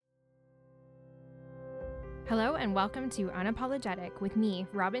Hello and welcome to Unapologetic with me,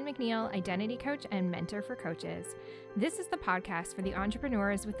 Robin McNeil, identity coach and mentor for coaches. This is the podcast for the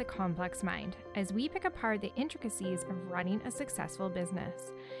entrepreneurs with the complex mind, as we pick apart the intricacies of running a successful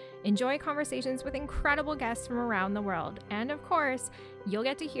business. Enjoy conversations with incredible guests from around the world, and of course, you'll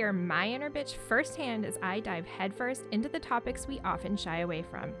get to hear my inner bitch firsthand as I dive headfirst into the topics we often shy away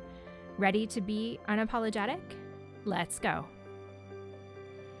from. Ready to be unapologetic? Let's go.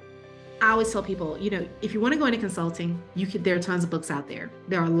 I always tell people, if you want to go into consulting, there are tons of books out there.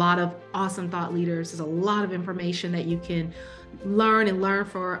 There are a lot of awesome thought leaders. There's a lot of information that you can learn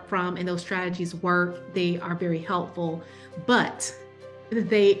from, and those strategies work. They are very helpful, but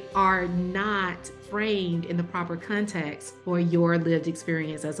they are not framed in the proper context for your lived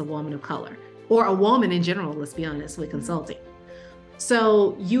experience as a woman of color, or a woman in general, let's be honest, with consulting.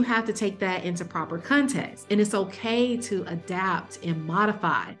 So you have to take that into proper context, and it's okay to adapt and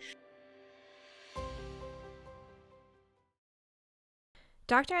modify.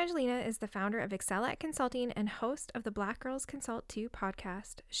 Dr. Angelina is the founder of Excel at Consulting and host of the Black Girls Consult 2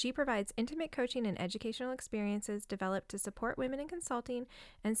 podcast. She provides intimate coaching and educational experiences developed to support women in consulting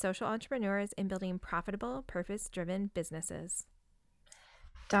and social entrepreneurs in building profitable, purpose-driven businesses.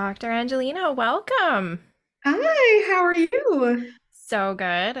 Dr. Angelina, welcome. Hi, how are you? So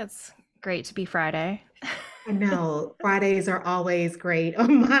good. It's great to be Friday. I know. Fridays are always great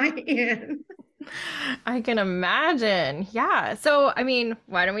on my end. I can imagine. Yeah. So,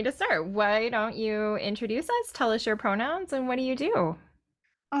 why don't we just start? Why don't you introduce us? Tell us your pronouns and what do you do?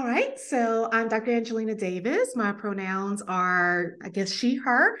 All right. So I'm Dr. Angelina Davis. My pronouns are, I guess, she,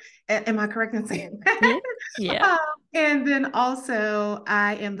 her. Am I correct in saying that? Yeah. And then also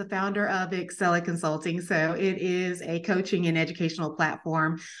I am the founder of Excel at Consulting. So it is a coaching and educational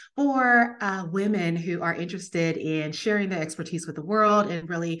platform for women who are interested in sharing their expertise with the world and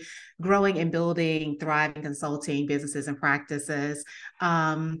really growing and building thriving consulting businesses and practices.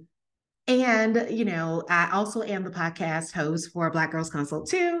 And, I also am the podcast host for Black Girls Consult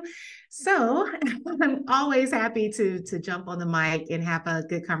 2. So I'm always happy to jump on the mic and have a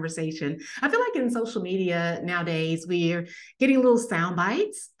good conversation. I feel like in social media nowadays, we're getting little sound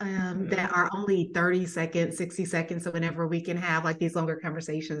bites that are only 30 seconds, 60 seconds. So whenever we can have like these longer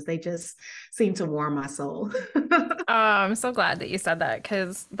conversations, they just seem to warm my soul. I'm so glad that you said that,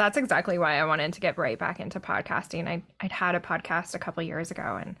 because that's exactly why I wanted to get right back into podcasting. I'd had a podcast a couple years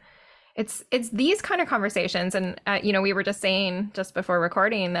ago, and it's these kind of conversations. And, we were just saying just before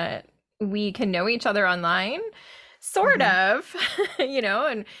recording that we can know each other online, sort of,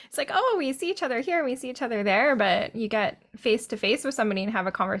 and it's like, oh, we see each other here and we see each other there, but you get face to face with somebody and have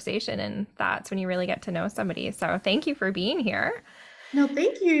a conversation. And that's when you really get to know somebody. So thank you for being here. No,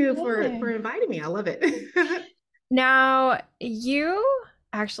 thank you for inviting me. I love it. Now, you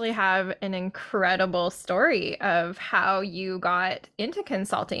actually have an incredible story of how you got into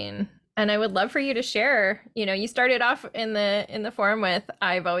consulting. And I would love for you to share. You started off in the forum with,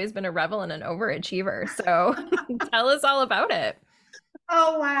 I've always been a rebel and an overachiever. So tell us all about it.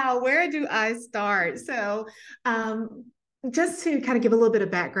 Oh, wow. Where do I start? So just to kind of give a little bit of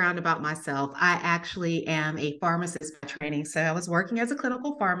background about myself, I actually am a pharmacist by training. So I was working as a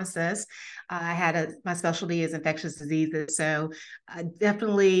clinical pharmacist. My specialty is infectious diseases. So I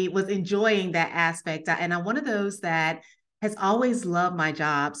definitely was enjoying that aspect. And I'm one of those that has always loved my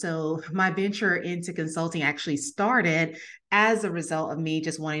job. So my venture into consulting actually started as a result of me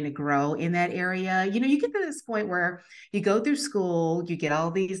just wanting to grow in that area. You get to this point where you go through school, you get all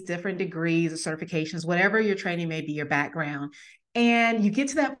these different degrees or certifications, whatever your training may be, your background. And you get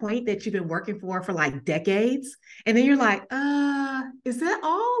to that point that you've been working for like decades. And then you're like, is that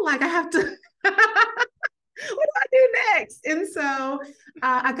all? Like I have to, what do I do next? And so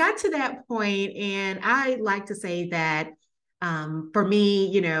I got to that point, and I like to say that for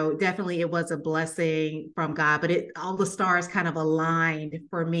me, definitely it was a blessing from God, but all the stars kind of aligned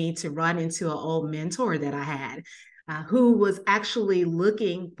for me to run into an old mentor that I had, who was actually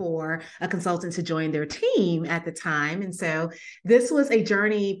looking for a consultant to join their team at the time. And so this was a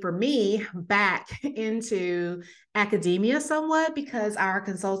journey for me back into academia somewhat, because our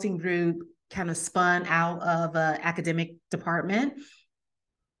consulting group kind of spun out of an academic department.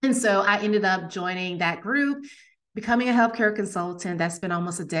 And so I ended up joining that group, becoming a healthcare consultant. That's been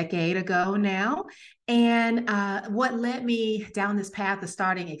almost a decade ago now. And what led me down this path of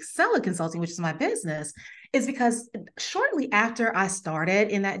starting Excel at Consulting, which is my business, is because shortly after I started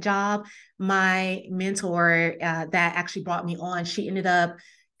in that job, my mentor that actually brought me on, she ended up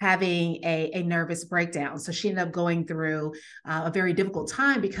having a nervous breakdown. So she ended up going through a very difficult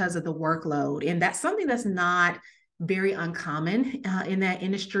time because of the workload. And that's something that's not very uncommon in that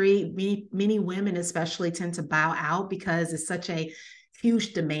industry. Many women, especially, tend to bow out because it's such a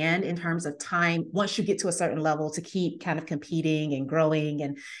huge demand in terms of time once you get to a certain level to keep kind of competing and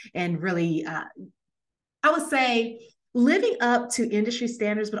growing and really I would say living up to industry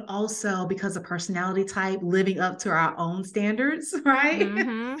standards, but also because of personality type, living up to our own standards, right?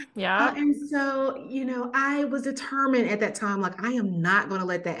 Mm-hmm. Yeah. And so, I was determined at that time, like, I am not going to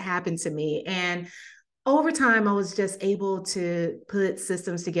let that happen to me. And over time, I was just able to put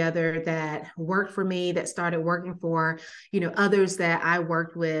systems together that worked for me, that started working for, others that I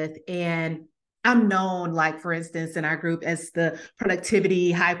worked with. And I'm known, like, for instance, in our group as the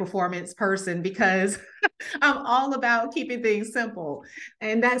productivity, high performance person because I'm all about keeping things simple.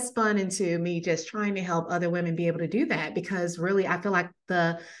 And that's spun into me just trying to help other women be able to do that because really, I feel like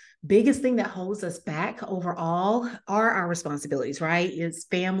the biggest thing that holds us back overall are our responsibilities, right? It's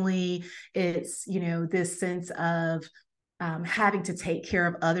family, it's, this sense of having to take care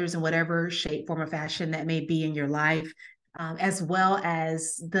of others in whatever shape, form, or fashion that may be in your life. As well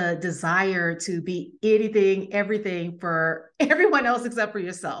as the desire to be anything, everything for everyone else except for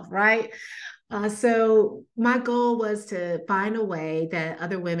yourself, right? So my goal was to find a way that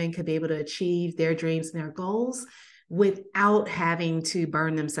other women could be able to achieve their dreams and their goals without having to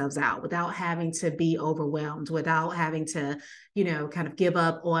burn themselves out, without having to be overwhelmed, without having to, kind of give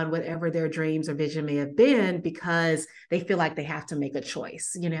up on whatever their dreams or vision may have been because they feel like they have to make a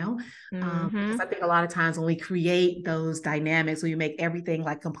choice, because Mm-hmm. I think a lot of times when we create those dynamics, when we make everything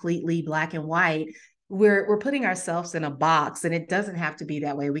like completely black and white, we're putting ourselves in a box and it doesn't have to be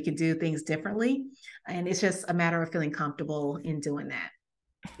that way. We can do things differently. And it's just a matter of feeling comfortable in doing that.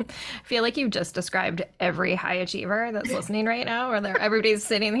 I feel like you've just described every high achiever that's listening right now, where everybody's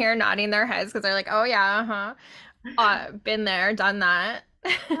sitting here nodding their heads because they're like, "Oh yeah, uh-huh. Been there, done that."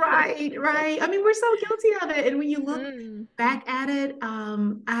 Right, right. I mean, we're so guilty of it. And when you look Mm. back at it,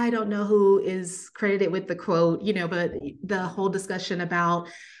 I don't know who is credited with the quote, but the whole discussion about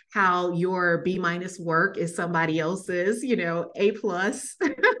how your B minus work is somebody else's, A plus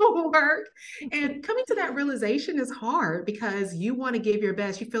work. And coming to that realization is hard because you want to give your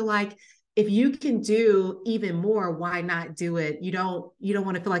best. You feel like if you can do even more, why not do it? You don't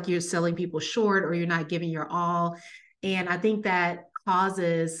want to feel like you're selling people short or you're not giving your all. And I think that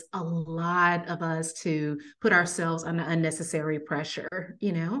causes a lot of us to put ourselves under unnecessary pressure.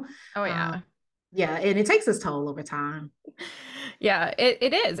 Oh Um, yeah. yeah, and it takes its toll over time. Yeah,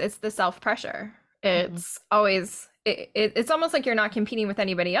 it is. It's the self pressure. Mhm. It's always it's almost like you're not competing with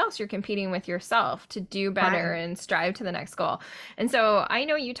anybody else. You're competing with yourself to do better Right. and strive to the next goal. And so I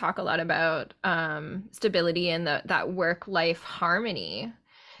know you talk a lot about stability and that work life harmony.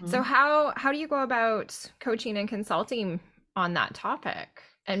 So Mhm. how do you go about coaching and consulting on that topic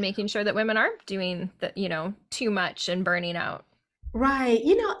and making sure that women aren't doing too much and burning out? Right.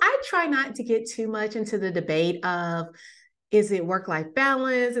 I try not to get too much into the debate of is it work life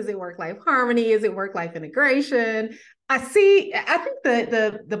balance? Is it work life harmony? Is it work life integration? I think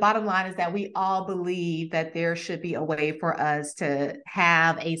the bottom line is that we all believe that there should be a way for us to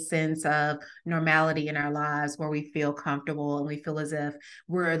have a sense of normality in our lives where we feel comfortable and we feel as if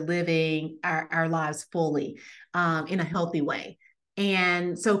we're living our lives fully in a healthy way.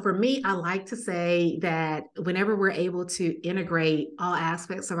 And so for me, I like to say that whenever we're able to integrate all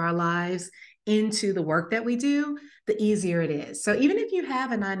aspects of our lives into the work that we do, the easier it is. So even if you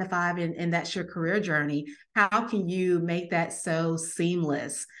have a 9 to 5 and that's your career journey, how can you make that so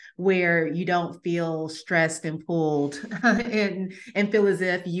seamless where you don't feel stressed and pulled and feel as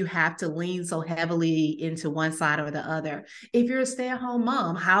if you have to lean so heavily into one side or the other? If you're a stay-at-home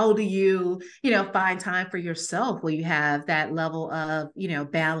mom, how do you find time for yourself where you have that level of,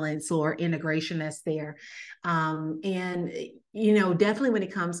 balance or integration that's there? And definitely when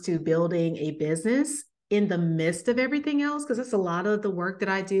it comes to building a business in the midst of everything else, because it's a lot of the work that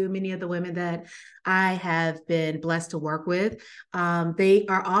I do, many of the women that I have been blessed to work with, they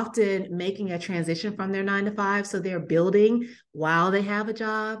are often making a transition from their 9 to 5. So they're building while they have a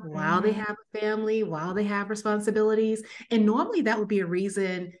job, while they Mm-hmm. have a family, while they have responsibilities. And normally that would be a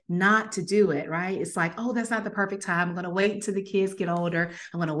reason not to do it, right? It's like, oh, that's not the perfect time. I'm going to wait until the kids get older.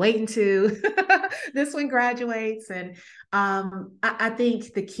 I'm going to wait until this one graduates. And I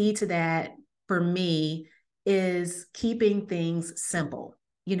think the key to that for me is keeping things simple.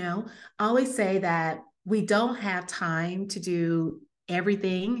 I always say that we don't have time to do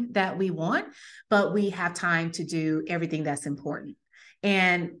everything that we want, but we have time to do everything that's important.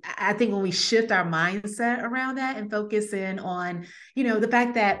 And I think when we shift our mindset around that and focus in on, the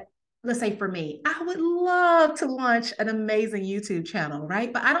fact that let's say for me, I would love to launch an amazing YouTube channel,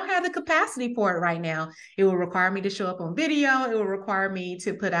 right? But I don't have the capacity for it right now. It will require me to show up on video. It will require me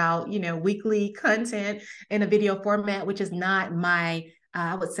to put out, weekly content in a video format, which is not my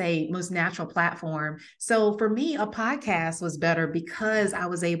I would say most natural platform. So for me, a podcast was better because I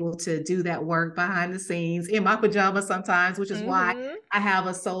was able to do that work behind the scenes in my pajamas sometimes, which is why Mm-hmm. I have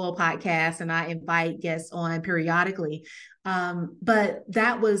a solo podcast and I invite guests on periodically. But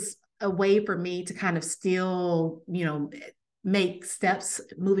that was a way for me to kind of still, make steps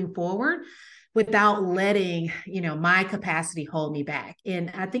moving forward without letting, my capacity hold me back.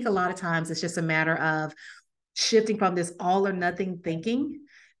 And I think a lot of times it's just a matter of shifting from this all or nothing thinking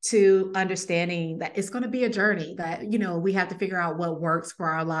to understanding that it's going to be a journey, that we have to figure out what works for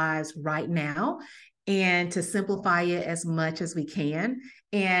our lives right now and to simplify it as much as we can,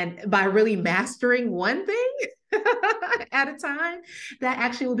 and by really mastering one thing at a time, that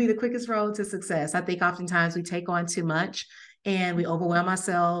actually will be the quickest road to success. I think oftentimes we take on too much and we overwhelm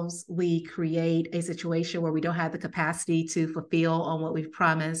ourselves. We create a situation where we don't have the capacity to fulfill on what we've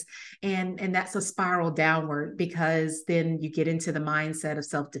promised. And that's a spiral downward, because then you get into the mindset of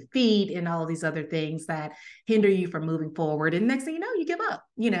self-defeat and all of these other things that hinder you from moving forward. And next thing you know, you give up,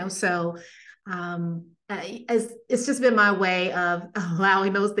 So it's just been my way of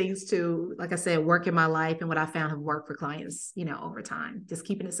allowing those things to, like I said, work in my life, and what I found have worked for clients, over time, just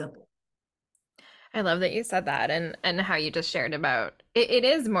keeping it simple. I love that you said that, and how you just shared about it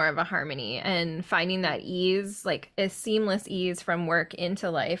is more of a harmony and finding that ease, like a seamless ease from work into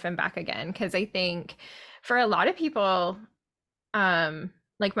life and back again. Because I think for a lot of people,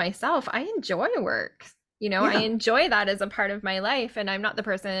 like myself, I enjoy work. I Yeah. enjoy that as a part of my life, and I'm not the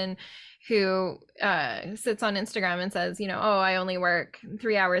person who sits on Instagram and says, oh, I only work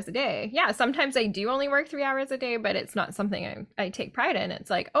 3 hours a day. Yeah, sometimes I do only work 3 hours a day, but it's not something I take pride in.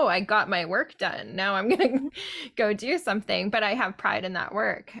 It's like, oh, I got my work done. Now I'm gonna go do something, but I have pride in that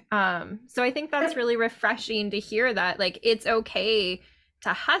work. So I think that's really refreshing to hear that, like, it's okay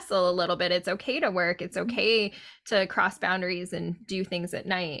to hustle a little bit. It's okay to work. It's okay to cross boundaries and do things at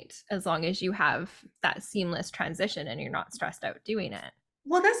night, as long as you have that seamless transition and you're not stressed out doing it.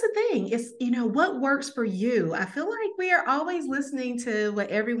 Well, that's the thing. It's, what works for you. I feel like we are always listening to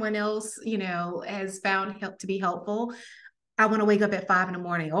what everyone else, has found help to be helpful. I want to wake up at 5 in the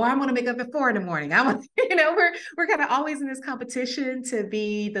morning, or I want to wake up at 4 in the morning. I want, we're kind of always in this competition to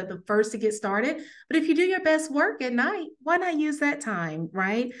be the first to get started. But if you do your best work at night, why not use that time,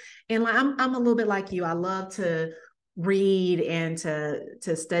 right? And like I'm a little bit like you. I love to read and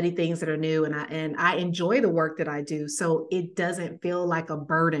to study things that are new, and I enjoy the work that I do, so it doesn't feel like a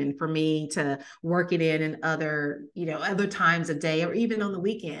burden for me to work it in other other times of day, or even on the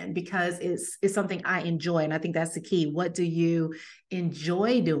weekend, because it's something I enjoy. And I think that's the key. What do you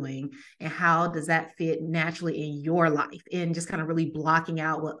enjoy doing, and how does that fit naturally in your life? And just kind of really blocking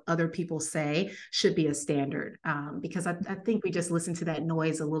out what other people say should be a standard, because I think we just listen to that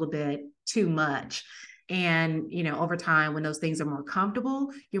noise a little bit too much. And, over time, when those things are more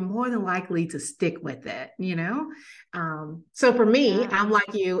comfortable, you're more than likely to stick with it. So for me, Yeah. I'm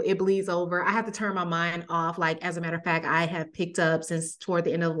like you, it bleeds over. I have to turn my mind off. Like, as a matter of fact, I have picked up, since toward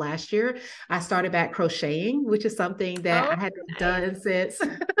the end of last year, I started back crocheting, which is something that Oh, I had nice. done since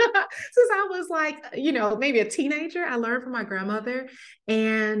since I was like, maybe a teenager. I learned from my grandmother.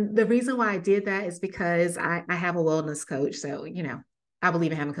 And the reason why I did that is because I have a wellness coach. So, I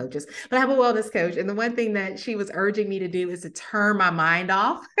believe in having coaches, but I have a wellness coach. And the one thing that she was urging me to do is to turn my mind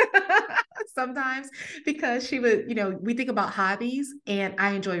off sometimes, because she would, we think about hobbies, and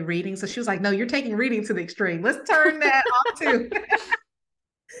I enjoy reading. So she was like, no, you're taking reading to the extreme. Let's turn that off too.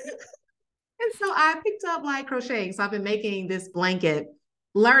 And so I picked up like crocheting. So I've been making this blanket,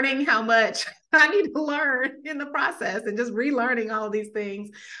 learning how much I need to learn in the process, and just relearning all of these things.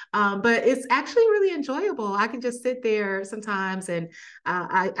 But it's actually really enjoyable. I can just sit there sometimes, and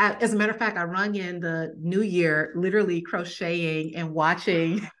as a matter of fact, I rung in the new year literally crocheting and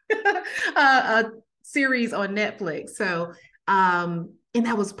watching a series on Netflix. So and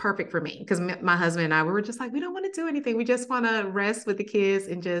that was perfect for me, because my husband and I, we were just like, we don't want to do anything. We just want to rest with the kids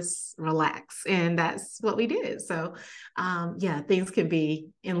and just relax. And that's what we did. So, yeah, things can be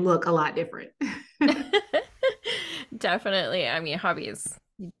and look a lot different. Definitely. I mean, hobbies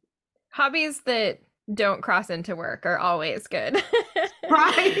that don't cross into work are always good.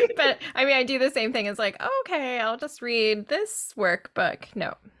 Right. But I mean, I do the same thing. It's like, oh, okay, I'll just read this workbook.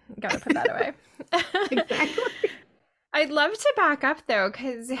 No, gotta put that away. Exactly. I'd love to back up though,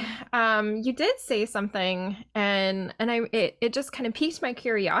 because you did say something, and it just kind of piqued my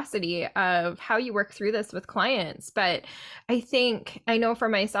curiosity of how you work through this with clients. But I know for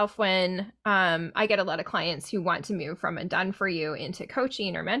myself when I get a lot of clients who want to move from a done for you into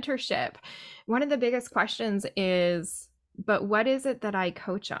coaching or mentorship, one of the biggest questions is, but what is it that I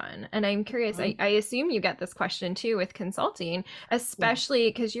coach on? And I'm curious, I assume you get this question too with consulting, Yeah. especially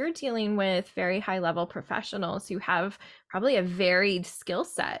because you're dealing with very high level professionals who have probably a varied skill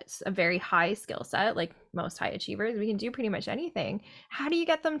set, a very high skill set, like most high achievers. We can do pretty much anything. How do you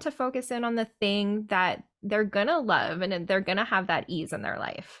get them to focus in on the thing that they're gonna love and they're gonna have that ease in their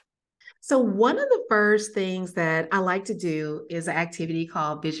life? So one of the first things that I like to do is an activity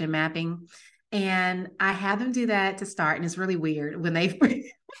called vision mapping. And I have them do that to start. And it's really weird when they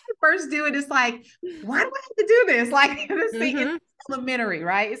first do it. It's like, why do I have to do this? Like this thing is Mm-hmm. elementary,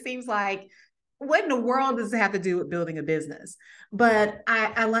 right? It seems like what in the world does it have to do with building a business? But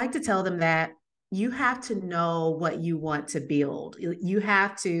I like to tell them that you have to know what you want to build. You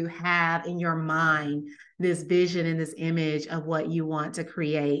have to have in your mind this vision and this image of what you want to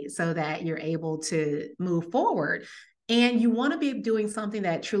create so that you're able to move forward. And you want to be doing something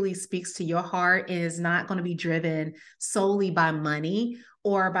that truly speaks to your heart and is not going to be driven solely by money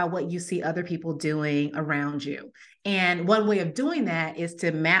or by what you see other people doing around you. And one way of doing that is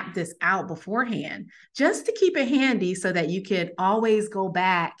to map this out beforehand, just to keep it handy so that you can always go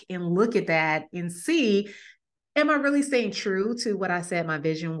back and look at that and see, am I really staying true to what I said my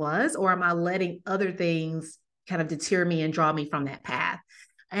vision was, or am I letting other things kind of deter me and draw me from that path?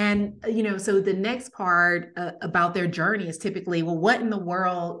 And, so the next part about their journey is typically, well, what in the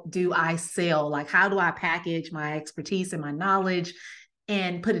world do I sell? Like, how do I package my expertise and my knowledge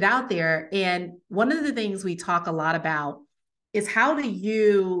and put it out there? And one of the things we talk a lot about is how do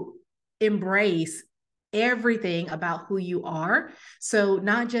you embrace everything about who you are? So,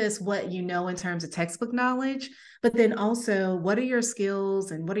 not just what you know in terms of textbook knowledge, but then also what are your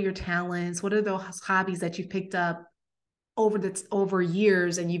skills and what are your talents? What are those hobbies that you picked up over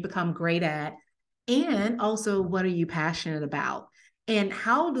years and you become great at? And also, what are you passionate about? And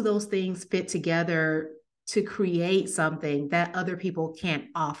how do those things fit together to create something that other people can't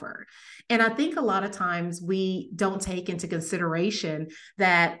offer? And I think a lot of times we don't take into consideration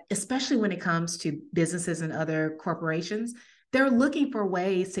that, especially when it comes to businesses and other corporations, they're looking for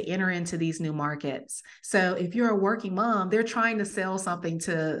ways to enter into these new markets. So if you're a working mom, they're trying to sell something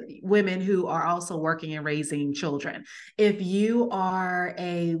to women who are also working and raising children. If you are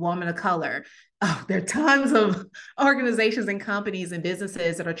a woman of color, oh, there are tons of organizations and companies and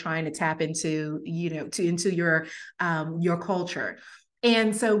businesses that are trying to tap into, into your culture.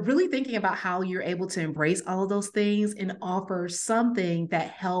 And so really thinking about how you're able to embrace all of those things and offer something that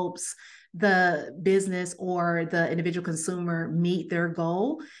helps the business or the individual consumer meet their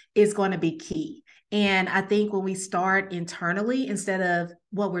goal is going to be key. And I think when we start internally, instead of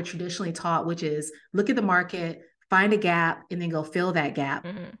what we're traditionally taught, which is look at the market, find a gap, and then go fill that gap,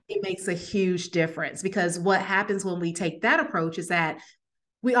 Mm-hmm. it makes a huge difference. Because what happens when we take that approach is that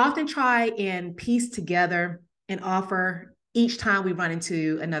we often try and piece together and offer each time we run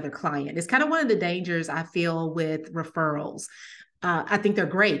into another client. It's kind of one of the dangers I feel with referrals. I think they're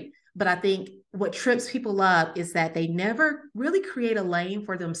great, but I think what trips people up is that they never really create a lane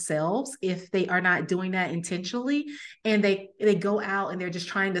for themselves if they are not doing that intentionally, and they go out and they're just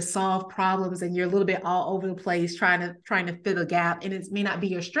trying to solve problems, and you're a little bit all over the place trying to fill a gap, and it may not be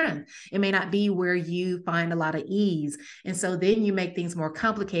your strength. It may not be where you find a lot of ease, and so then you make things more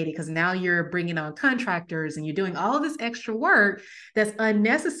complicated because now you're bringing on contractors and you're doing all of this extra work that's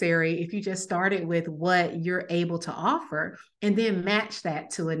unnecessary if you just started with what you're able to offer and then match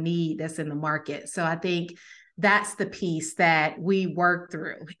that to a need that's in the market. So I think that's the piece that we work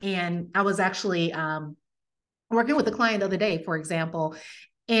through. And I was actually working with a client the other day, for example,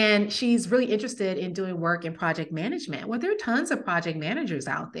 and she's really interested in doing work in project management. Well, there are tons of project managers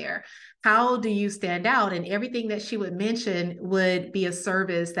out there. How do you stand out? And everything that she would mention would be a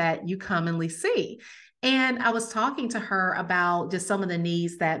service that you commonly see. And I was talking to her about just some of the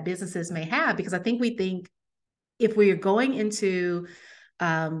needs that businesses may have, because I think we think if we are going into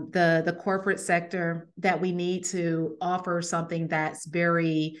the corporate sector that we need to offer something that's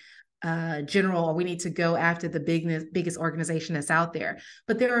very general, or we need to go after the biggest organization that's out there.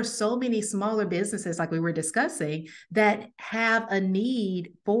 But there are so many smaller businesses, like we were discussing, that have a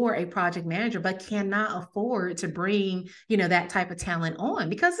need for a project manager, but cannot afford to bring, that type of talent on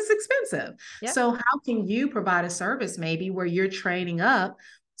because it's expensive. Yep. So how can you provide a service maybe where you're training up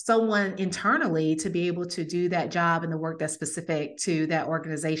someone internally to be able to do that job and the work that's specific to that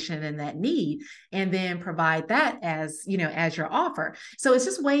organization and that need, and then provide that as, as your offer. So it's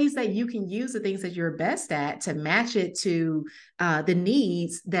just ways that you can use the things that you're best at to match it to the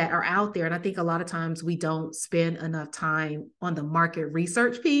needs that are out there. And I think a lot of times we don't spend enough time on the market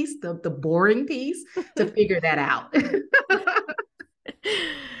research piece, the boring piece, to figure that out.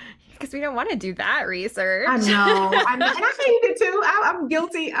 Because we don't want to do that I research. know, I know, and I hate it too. I'm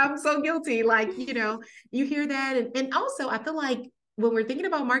guilty. I'm so guilty. Like, you hear that. And also, I feel like when we're thinking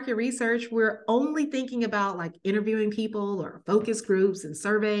about market research, we're only thinking about like interviewing people or focus groups and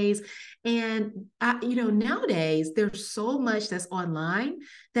surveys. And, nowadays, there's so much that's online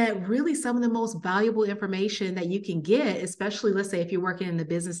that really some of the most valuable information that you can get, especially let's say if you're working in the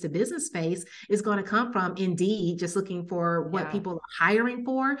business to business space, is going to come from Indeed, just looking for what people are hiring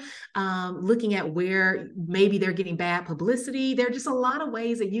for, looking at where maybe they're getting bad publicity. There are just a lot of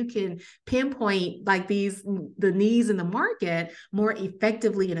ways that you can pinpoint like the needs in the market more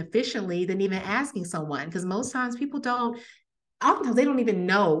effectively and efficiently than even asking someone. Because most times people don't, oftentimes they don't even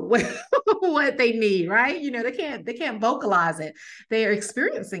know what they need, right? They can't vocalize it. They are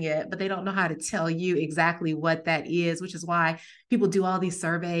experiencing it, but they don't know how to tell you exactly what that is, which is why people do all these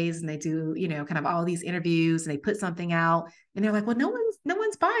surveys and they do, kind of all these interviews, and they put something out and they're like, well, no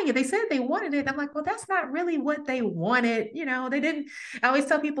one's buying it. They said they wanted it. I'm like, well, that's not really what they wanted. They didn't. I always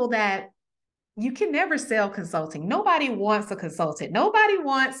tell people that you can never sell consulting. Nobody wants a consultant. Nobody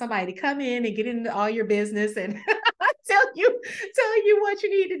wants somebody to come in and get into all your business and tell you what you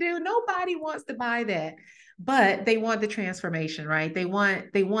need to do. Nobody wants to buy that. But they want the transformation, right? They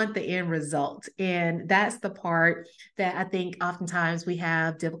want the end result. And that's the part that I think oftentimes we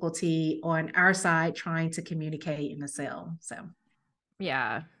have difficulty on our side trying to communicate in the sale. So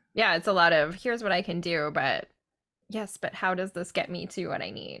Yeah. Yeah, it's a lot of here's what I can do, but yes, but how does this get me to what I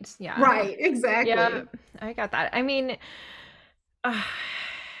need? Yeah. right, Yeah, exactly. I got that. I mean, uh,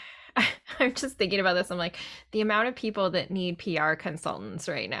 I'm just thinking about this. I'm like, the amount of people that need PR consultants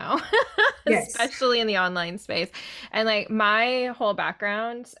right now, Yes. especially in the online space. And like my whole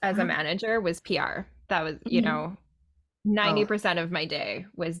background as a Uh-huh. manager was PR. That was, Mhm. Oh. 90% of my day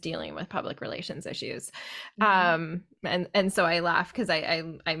was dealing with public relations issues. Mhm. And so I laugh because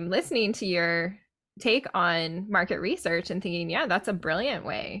I'm listening to your take on market research and thinking, yeah, that's a brilliant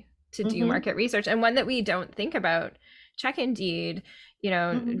way to do Mhm. market research and one that we don't think about. Check Indeed,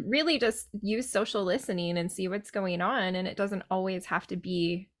 Mhm. really just use social listening and see what's going on. And it doesn't always have to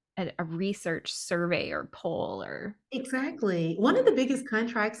be a research survey or poll or Exactly. One of the biggest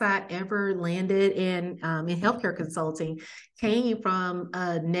contracts I ever landed in healthcare consulting came from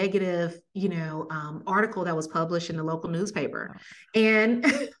a negative, article that was published in the local newspaper, and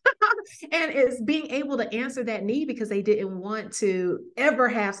and it's being able to answer that need because they didn't want to ever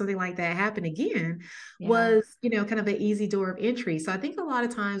have something like that happen again yeah. was, kind of an easy door of entry. So I think a lot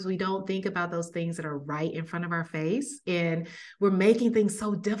of times we don't think about those things that are right in front of our face, and we're making things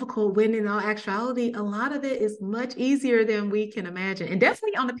so difficult when in all actuality, a lot of it is much easier than we can imagine. And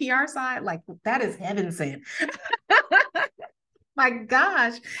definitely on the PR side, like that is heaven sent. My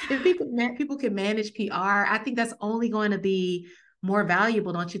gosh, if people can manage PR, I think that's only going to be more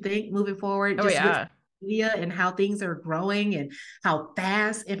valuable, don't you think, moving forward, Oh just with yeah. media and how things are growing and how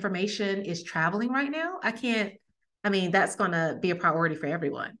fast information is traveling right now. I mean, that's going to be a priority for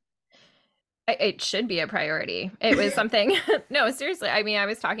everyone. It should be a priority. It was something, no, seriously. I mean, I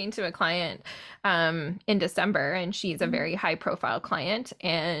was talking to a client in December, and she's a Mhm. very high profile client.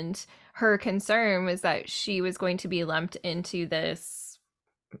 And her concern was that she was going to be lumped into this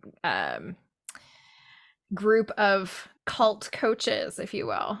um, group of cult coaches, if you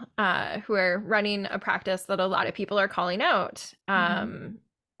will, who are running a practice that a lot of people are calling out. Mhm.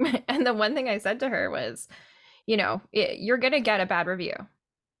 And the one thing I said to her was, you're going to get a bad review.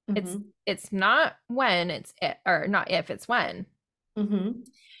 It's Mhm. it's not when it's it, or not if, it's when. Mhm.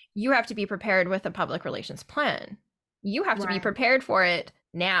 You have to be prepared with a public relations plan. You have to be Right. prepared for it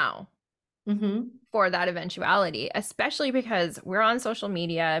now, Mhm. for that eventuality, especially because we're on social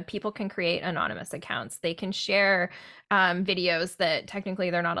media. People can create anonymous accounts. They can share videos that technically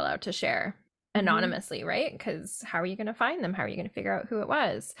they're not allowed to share Mhm. anonymously, right? Because how are you going to find them? How are you going to figure out who it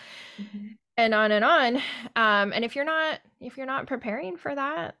was? Mhm. And on and on. And if you're not preparing for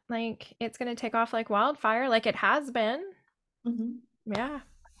that, like it's going to take off like wildfire, like it has been. Mhm. Yeah.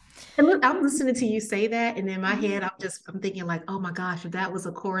 And look, I'm listening to you say that, and in my Mhm. head, I'm thinking like, oh my gosh, if that was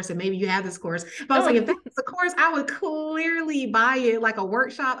a course, and maybe you have this course. But I was like, Oh, if that was a course, I would clearly buy it like a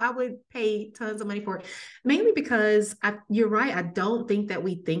workshop. I would pay tons of money for it, mainly because you're right. I don't think that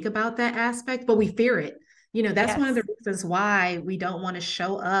we think about that aspect, but we fear it. That's one of the Yes. reasons why we don't want to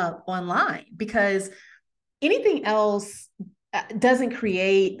show up online, because anything else doesn't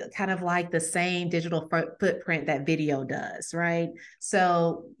create kind of like the same digital footprint that video does, right?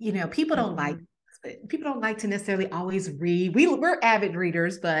 So, Mhm. people don't like to necessarily always read. We're avid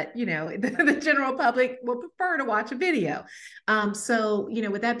readers, but the general public will prefer to watch a video. So,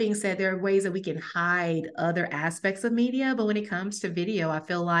 with that being said, there are ways that we can hide other aspects of media, but when it comes to video, I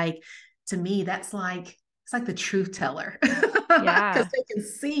feel like, to me, that's like it's like the truth teller, because Yeah. they can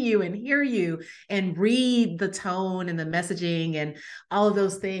see you and hear you and read the tone and the messaging and all of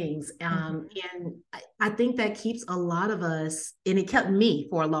those things. Mhm. And I think that keeps a lot of us, and it kept me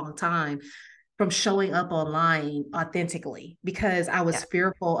for a long time, from showing up online authentically, because I was Yeah.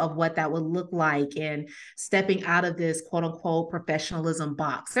 fearful of what that would look like and stepping out of this quote unquote professionalism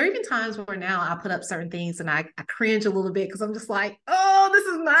box. There are even times where now I put up certain things and I cringe a little bit because I'm just like, oh, this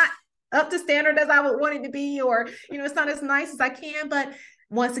is not up to standard as I would want it to be, or, it's not as nice as I can. But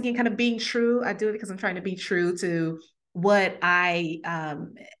once again, kind of being true, I do it because I'm trying to be true to what I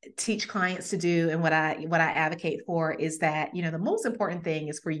teach clients to do, and what I advocate for is that the most important thing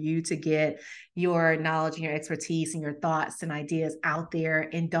is for you to get your knowledge and your expertise and your thoughts and ideas out there,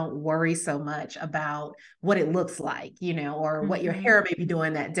 and don't worry so much about what it looks like, or what your Mhm. hair may be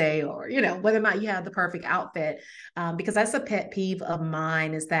doing that day, or whether or not you have the perfect outfit, because that's a pet peeve of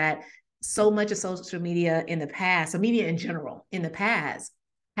mine, is that so much of social media in the past, so media in general in the past,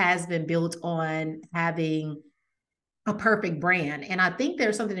 has been built on having a perfect brand. And I think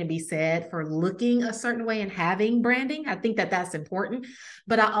there's something to be said for looking a certain way and having branding. I think that that's important.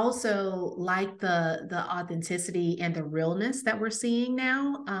 But I also like the authenticity and the realness that we're seeing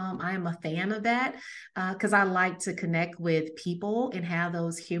now. I am a fan of that, because I like to connect with people and have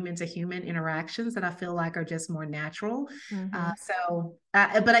those human to human interactions that I feel like are just more natural. Mhm.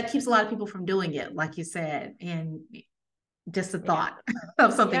 But it keeps a lot of people from doing it, like you said, and just the Yeah. thought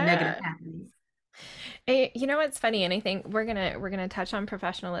of something negative Yeah. happening. You know what's funny, and I think we're gonna touch on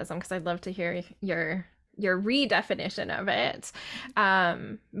professionalism because I'd love to hear your redefinition of it.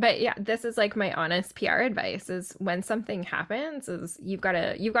 But yeah, this is like my honest PR advice: is when something happens, is you've got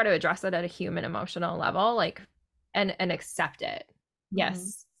to address it at a human emotional level, like, and accept it. Mhm.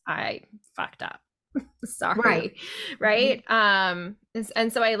 Yes, I fucked up. Right. Sorry. Mhm. Right.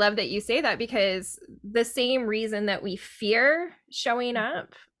 And so I love that you say that, because the same reason that we fear showing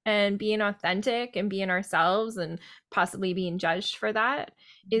up and being authentic and being ourselves and possibly being judged for that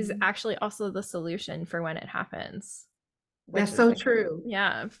is Mhm. actually also the solution for when it happens, which That's is so like, true.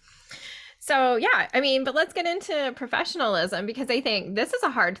 yeah. So yeah, I mean, but let's get into professionalism, because I think this is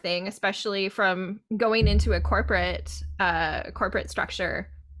a hard thing, especially from going into a corporate structure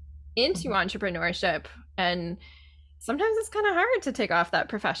into Mhm. entrepreneurship. And sometimes it's kind of hard to take off that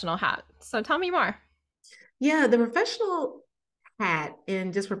professional hat. So tell me more. Yeah, the professional hat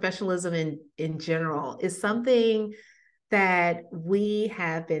and just professionalism in general is something that we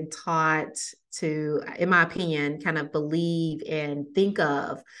have been taught to, in my opinion, kind of believe and think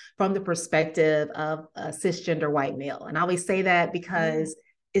of from the perspective of a cisgender white male. And I always say that Mm. because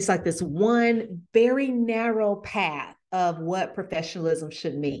it's like this one very narrow path of what professionalism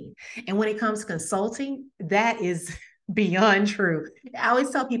should mean. And when it comes to consulting, that is beyond true. I always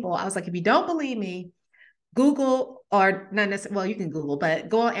tell people, I was like, if you don't believe me, Google, or not necessarily, well, you can Google, but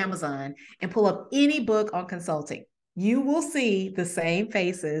go on Amazon and pull up any book on consulting. You will see the same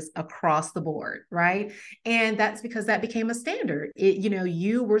faces across the board, right? And that's because that became a standard.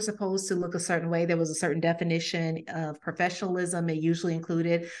 You were supposed to look a certain way. There was a certain definition of professionalism. It usually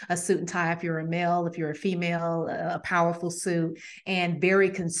included a suit and tie if you're a male, if you're a female, a powerful suit, and very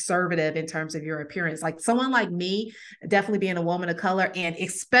conservative in terms of your appearance. Like someone like me, definitely being a woman of color, and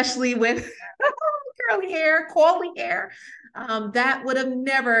especially with curly hair, coily hair. That would have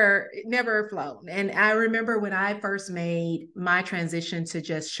never flown. And I remember when I first made my transition to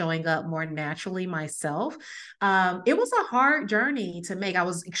just showing up more naturally myself, it was a hard journey to make. I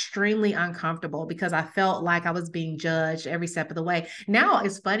was extremely uncomfortable because I felt like I was being judged every step of the way. Now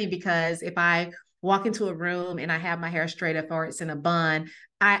it's funny because if I walk into a room and I have my hair straight up or it's in a bun,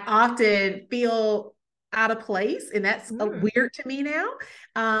 I often feel out of place, and that's Mm. weird to me now.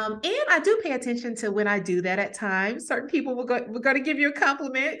 And I do pay attention to when I do that at times. Certain people will go to give you a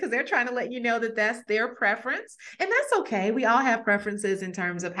compliment because they're trying to let you know that that's their preference. And that's okay. We all have preferences in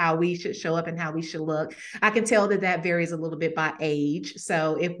terms of how we should show up and how we should look. I can tell that that varies a little bit by age.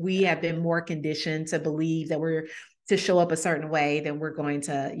 So if we have been more conditioned to believe that we're to show up a certain way, then we're going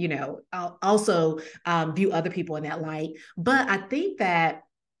to, also view other people in that light. But I think that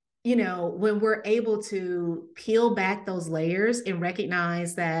when we're able to peel back those layers and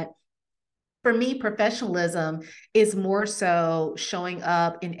recognize that For me, professionalism is more so showing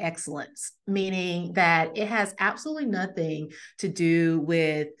up in excellence, meaning that it has absolutely nothing to do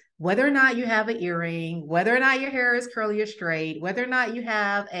with whether or not you have an earring, whether or not your hair is curly or straight, whether or not you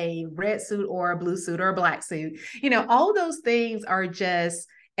have a red suit or a blue suit or a black suit. All those things are just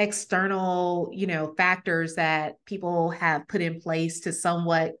external, factors that people have put in place to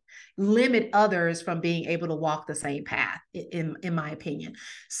somewhat limit others from being able to walk the same path, in my opinion.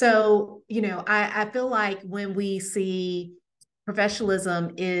 So, I feel like when we see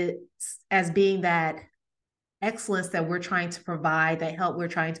professionalism is as being that excellence that we're trying to provide, that help we're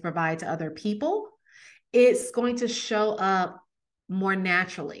trying to provide to other people, it's going to show up more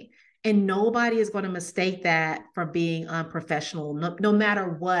naturally. And nobody is going to mistake that for being unprofessional, no matter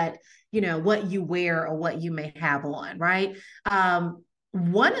what you wear or what you may have on, right?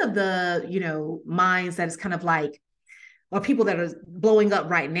 One of the, minds that is kind of like, or people that are blowing up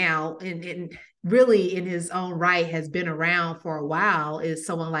right now and really in his own right has been around for a while is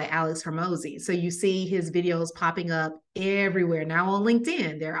someone like Alex Hormozy. So you see his videos popping up everywhere now on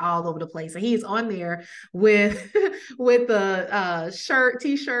LinkedIn. They're all over the place. And he's on there with with a shirt,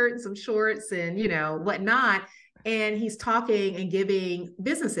 t-shirt, and some shorts and whatnot. And he's talking and giving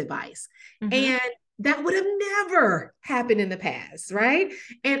business advice. Mm-hmm. And that would have never happened in the past, right?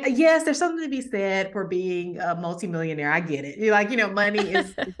 And yes, there's something to be said for being a multimillionaire. I get it. You're like, money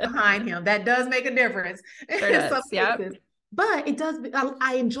is behind him. That does make a difference Sure in some does. Yep. cases. But it does,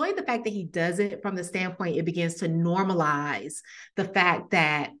 I enjoy the fact that he does it from the standpoint, it begins to normalize the fact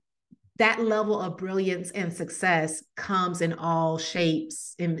that that level of brilliance and success comes in all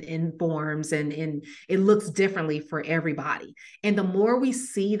shapes, in forms, and it looks differently for everybody. And the more we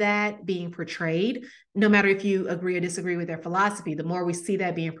see that being portrayed, no matter if you agree or disagree with their philosophy, the more we see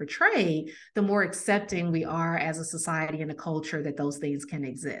that being portrayed, the more accepting we are as a society and a culture that those things can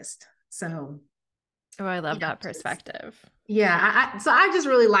exist. So, Oh, I love yeah, that perspective. yeah. So I just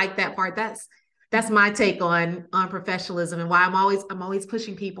really like that part. That's my take on professionalism and why I'm always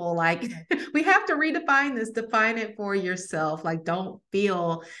pushing people like we have to redefine this, define it for yourself. Like don't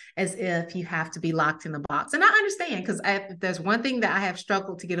feel as if you have to be locked in the box. And I understand because if there's one thing that I have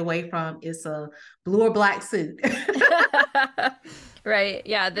struggled to get away from is a blue or black suit. Right.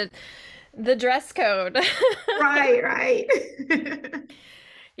 Yeah, the dress code. Right, right.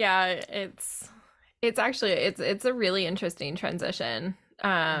 Yeah, it's actually it's a really interesting transition.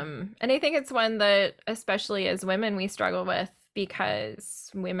 And I think it's one that especially as women we struggle with because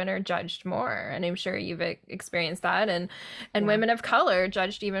women are judged more, and I'm sure you've experienced that, and Yeah. women of color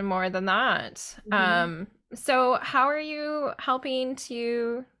judged even more than that. Mhm. So how are you helping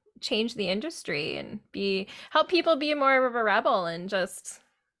to change the industry and be help people be more of a rebel and just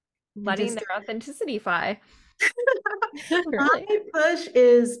letting Just their authenticity fly? my Really? push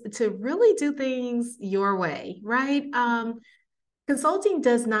is to really do things your way, right? Consulting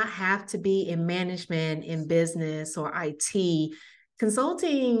does not have to be in management, in business, or IT.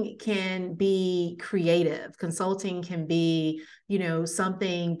 Consulting can be creative. Consulting can be,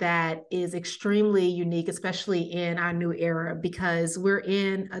 something that is extremely unique, especially in our new era, because we're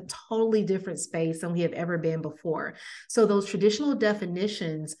in a totally different space than we have ever been before. So those traditional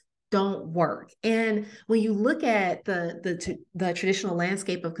definitions don't work. And when you look at the traditional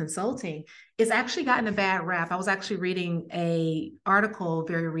landscape of consulting, it's actually gotten a bad rap. I was actually reading a article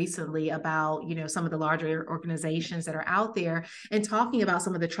very recently about, some of the larger organizations that are out there and talking about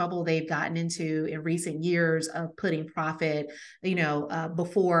some of the trouble they've gotten into in recent years of putting profit,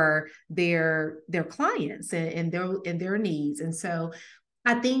 before their clients and their needs. And so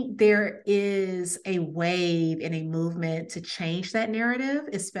I think there is a wave and a movement to change that narrative,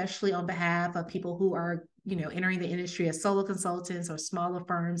 especially on behalf of people who are, entering the industry as solo consultants or smaller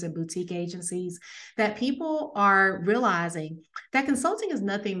firms and boutique agencies, that people are realizing that consulting is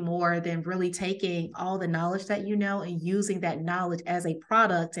nothing more than really taking all the knowledge that you know and using that knowledge as a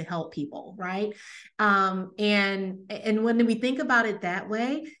product to help people, right? And when we think about it that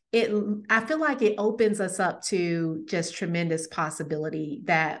way, I feel like it opens us up to just tremendous possibility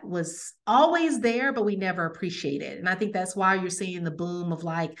that was always there, but we never appreciated. And I think that's why you're seeing the boom of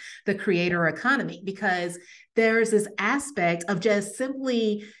like the creator economy, because there's this aspect of just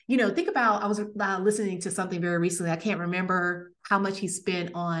simply, think about, I was listening to something very recently. I can't remember how much he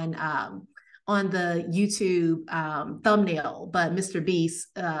spent on the YouTube thumbnail, but Mr. Beast,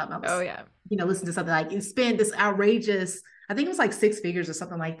 I Oh was, yeah. listening to something like he spent this outrageous I think it was like 6 figures or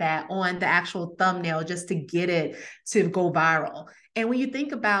something like that on the actual thumbnail just to get it to go viral. And when you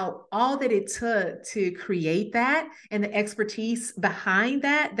think about all that it took to create that and the expertise behind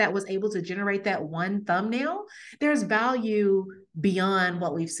that, that was able to generate that one thumbnail, there's value beyond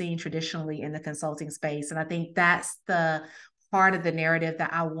what we've seen traditionally in the consulting space. And I think that's the part of the narrative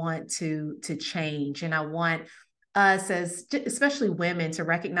that I want to change. And I want us as especially women to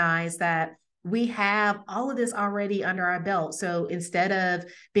recognize that we have all of this already under our belt. So instead of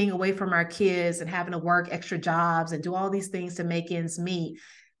being away from our kids and having to work extra jobs and do all these things to make ends meet,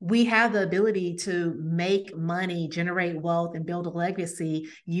 we have the ability to make money, generate wealth, and build a legacy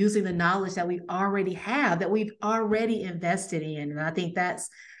using the knowledge that we already have, that we've already invested in. And I think that's,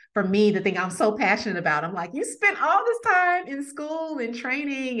 for me, the thing I'm so passionate about. I'm like, you spent all this time in school and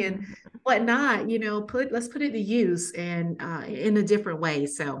training and whatnot, let's put it to use and in a different way.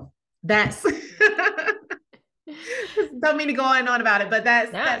 So that's don't mean to go on and on about it, but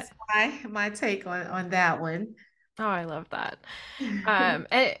that's my take on that one. Oh, I love that.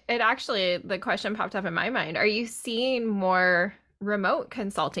 It actually, the question popped up in my mind. Are you seeing more remote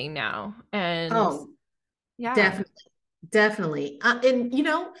consulting now? And Oh, yeah. definitely. Definitely.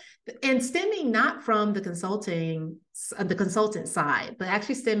 And stemming not from the consultant side, but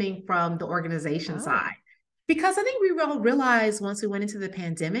actually stemming from the organization Oh, side. Because I think we all realized once we went into the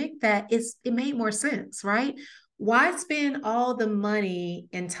pandemic that it made more sense, right? Why spend all the money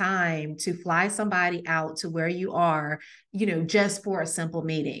and time to fly somebody out to where you are, just for a simple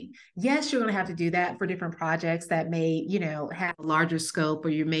meeting? Yes, you're going to have to do that for different projects that may, have a larger scope, or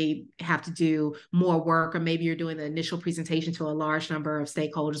you may have to do more work, or maybe you're doing the initial presentation to a large number of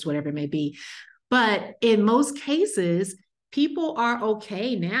stakeholders, whatever it may be. But in most cases, people are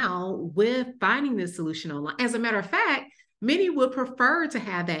okay now with finding this solution online. As a matter of fact, many would prefer to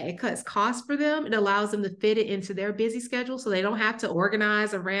have that. It cuts costs for them. It allows them to fit it into their busy schedule so they don't have to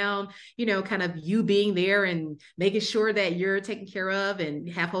organize around, kind of you being there and making sure that you're taken care of and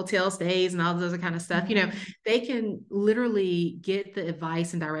have hotel stays and all this other kind of stuff. They can literally get the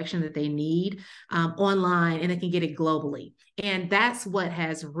advice and direction that they need online, and they can get it globally. And that's what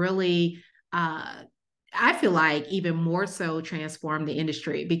has really I feel like even more so transformed the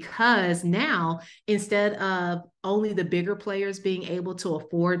industry, because now instead of only the bigger players being able to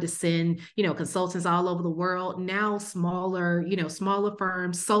afford to send, consultants all over the world, now smaller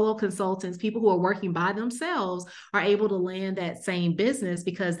firms, solo consultants, people who are working by themselves are able to land that same business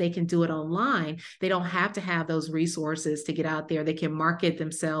because they can do it online. They don't have to have those resources to get out there. They can market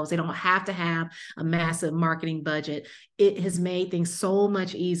themselves. They don't have to have a massive marketing budget. It has made things so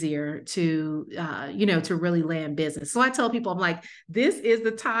much easier to really land business. So I tell people, I'm like, this is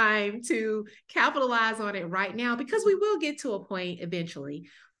the time to capitalize on it right now, because we will get to a point eventually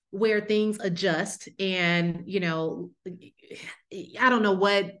where things adjust. And I don't know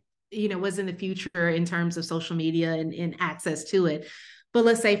what was in the future in terms of social media and access to it. But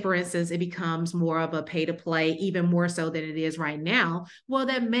let's say, for instance, it becomes more of a pay to play, even more so than it is right now. Well,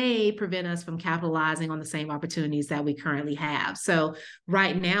 that may prevent us from capitalizing on the same opportunities that we currently have. So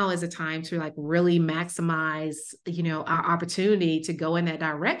right now is a time to really maximize, our opportunity to go in that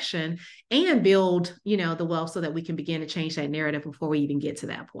direction and build, the wealth so that we can begin to change that narrative before we even get to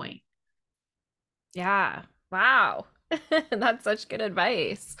that point. yeah. Wow. That's such good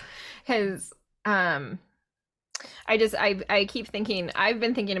advice. Because I keep thinking, I've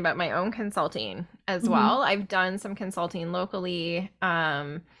been thinking about my own consulting as Mm-hmm. well. I've done some consulting locally,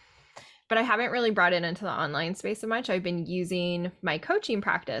 but I haven't really brought it into the online space so much. I've been using my coaching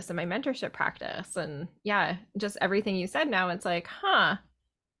practice and my mentorship practice. And yeah, just everything you said now, it's like,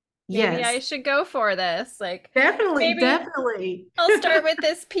 maybe I Yes, should go for this. Like, definitely, maybe definitely. I'll start with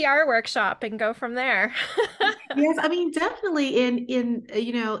this PR workshop and go from there. Yes, I mean, definitely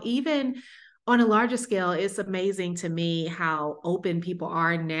even on a larger scale, it's amazing to me how open people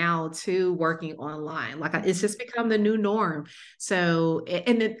are now to working online. Like it's just become the new norm. So,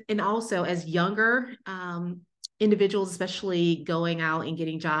 and also as younger individuals, especially going out and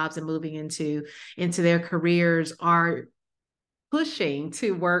getting jobs and moving into their careers, are pushing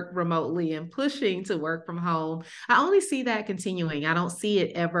to work remotely and pushing to work from home. I only see that continuing. I don't see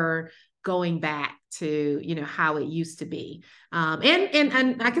it ever going back to how it used to be.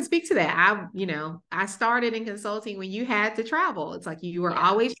 And I can speak to that. I started in consulting when you had to travel. It's like you were Yeah.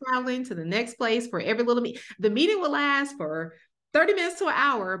 always traveling to the next place for every little the meeting would last for 30 minutes to an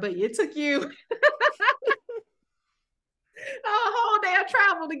hour, but it took you a whole day of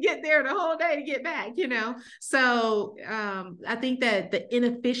travel to get there, the whole day to get back. So I think that the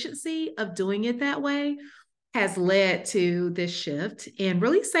inefficiency of doing it that way has led to this shift and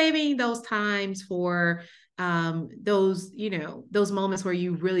really saving those times for those, those moments where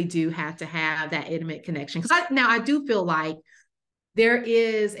you really do have to have that intimate connection. Because now I do feel like there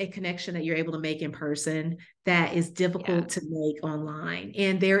is a connection that you're able to make in person that is Yeah. difficult to make online.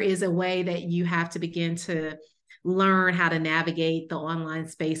 And there is a way that you have to begin to learn how to navigate the online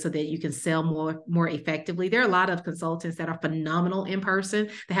space so that you can sell more effectively. There are a lot of consultants that are phenomenal in person,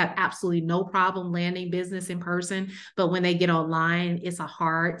 that have absolutely no problem landing business in person, but when they get online, it's a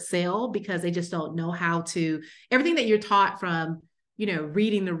hard sell because they just don't know how to, everything that you're taught from,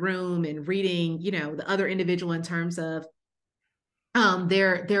 reading the room and reading, the other individual in terms of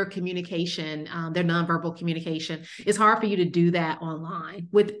their communication, their nonverbal communication. It's hard for you to do that online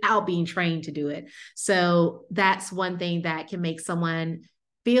without being trained to do it. So that's one thing that can make someone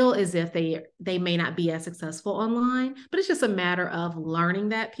feel as if they may not be as successful online, but it's just a matter of learning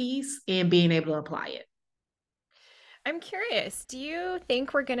that piece and being able to apply it. I'm curious, do you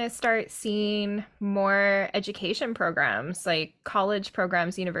think we're going to start seeing more education programs, like college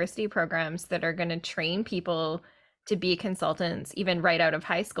programs, university programs that are going to train people to be consultants, even right out of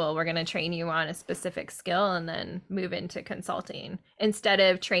high school? We're going to train you on a specific skill and then move into consulting instead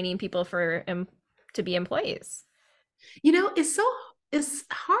of training people to be employees. It's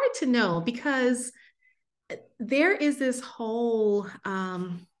hard to know because there is this whole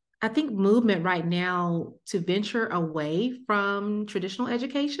I think movement right now to venture away from traditional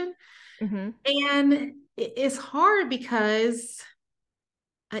education. Mm-hmm. And it's hard because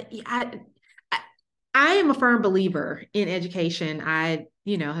I, I, I am a firm believer in education. I,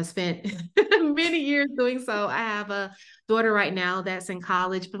 have spent many years doing so. I have a daughter right now that's in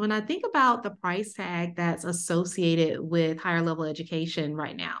college, but when I think about the price tag that's associated with higher level education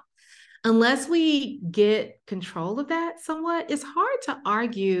right now, unless we get control of that somewhat, it's hard to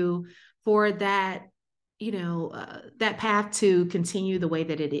argue for that, that path to continue the way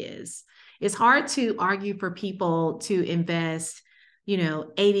that it is. It's hard to argue for people to invest,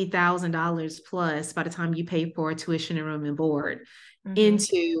 $80,000 plus by the time you pay for tuition and room and board Mm-hmm.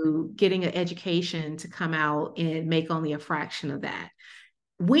 into getting an education to come out and make only a fraction of that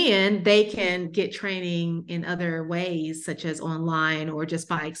when they can get training in other ways, such as online or just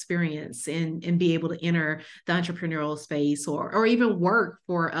by experience, and be able to enter the entrepreneurial space or even work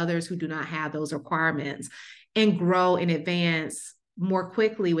for others who do not have those requirements and grow and advance more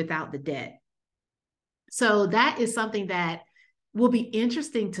quickly without the debt. So that is something that will be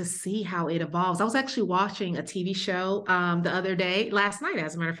interesting to see how it evolves. I was actually watching a TV show the other day, last night,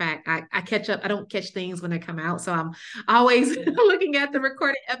 as a matter of fact. I catch up, I don't catch things when they come out. So I'm always looking at the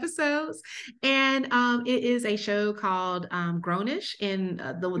recorded episodes. And it is a show called Grownish, and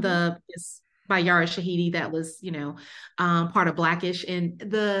Mm-hmm. it's by Yara Shahidi, that was, part of Blackish. And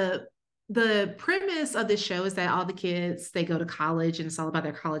the premise of this show is that all the kids, they go to college and it's all about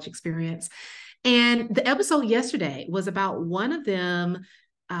their college experience. And the episode yesterday was about one of them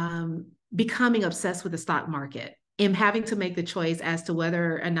becoming obsessed with the stock market and having to make the choice as to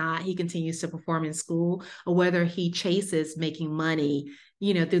whether or not he continues to perform in school or whether he chases making money,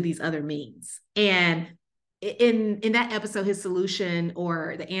 through these other means. And in that episode, his solution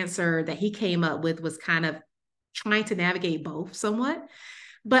or the answer that he came up with was kind of trying to navigate both somewhat.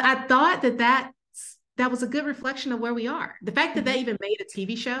 But I thought that was a good reflection of where we are. The fact that they Mm-hmm. even made a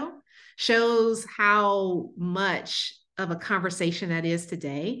TV show shows how much of a conversation that is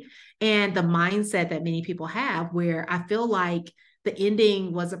today and the mindset that many people have, where I feel like the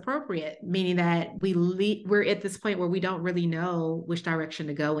ending was appropriate, meaning that we're at this point where we don't really know which direction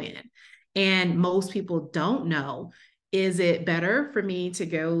to go in. And most people don't know, is it better for me to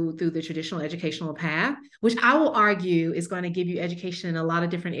go through the traditional educational path, which I will argue is going to give you education in a lot of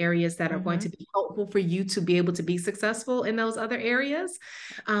different areas that are going Mm-hmm. to be helpful for you to be able to be successful in those other areas.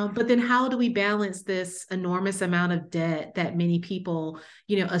 But then how do we balance this enormous amount of debt that many people,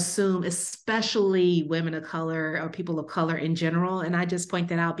 assume, especially women of color or people of color in general? And I just point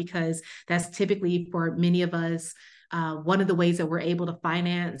that out because that's typically for many of us, one of the ways that we're able to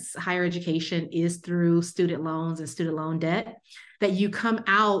finance higher education is through student loans and student loan debt, that you come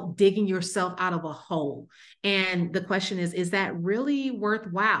out digging yourself out of a hole. And the question is that really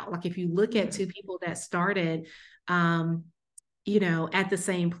worthwhile? Like if you look at Mm-hmm. two people that started, at the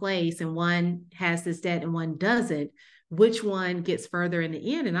same place, and one has this debt and one doesn't, which one gets further in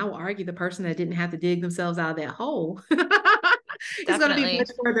the end? And I will argue the person that didn't have to dig themselves out of that hole is going to be much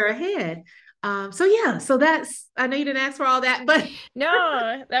Definitely. further ahead. So yeah, so that's, I know you didn't ask for all that, but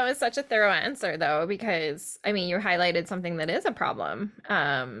No, that was such a thorough answer though, because I mean, you highlighted something that is a problem.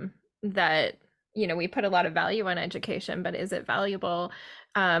 That, we put a lot of value on education, but is it valuable?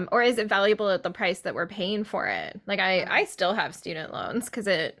 Or is it valuable at the price that we're paying for it? Like I still have student loans because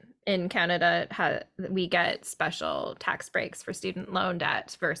in Canada, we get special tax breaks for student loan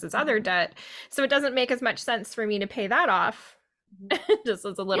debt versus other Mhm. debt. So it doesn't make as much sense for me to pay that off, Mhm. just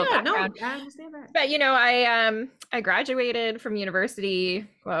as a little Yeah, no, background. I understand that. But I graduated from university,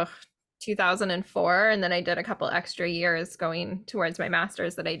 well, 2004, and then I did a couple extra years going towards my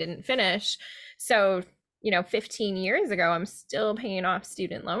master's that I didn't finish. So, 15 years ago, I'm still paying off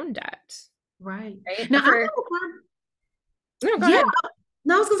student loan debt, Right. right? Now, I'm For a firm, No, go yeah, ahead.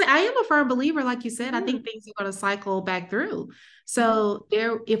 no, I was gonna say I am a firm believer, like you said. I Mhm. think things are going to cycle back through. Mhm. So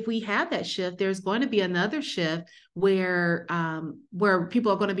there, if we have that shift, there's going to be another shift where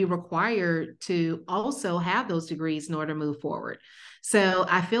people are going to be required to also have those degrees in order to move forward. So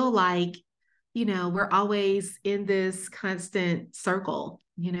I feel like, we're always in this constant circle.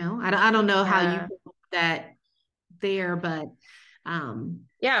 I don't know how you Yeah. feel that there, but um,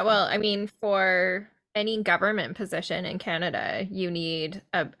 Yeah, well, I mean, for any government position in Canada, you need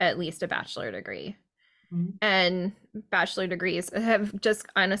at least a bachelor degree. mhm, And bachelor degrees have just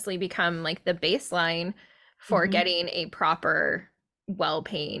honestly become like the baseline for mhm. getting a proper,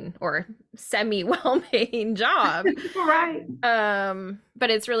 well-paying or semi-well-paying job. Right. But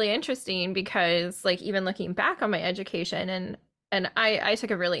it's really interesting because like even looking back on my education, and I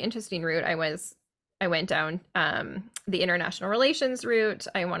took a really interesting route. I went down the international relations route.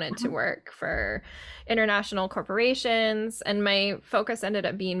 I wanted to work for international corporations, and my focus ended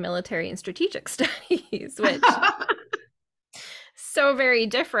up being military and strategic studies, which so very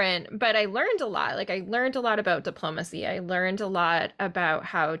different, but I learned a lot. Like I learned a lot about diplomacy. I learned a lot about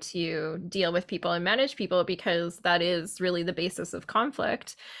how to deal with people and manage people because that is really the basis of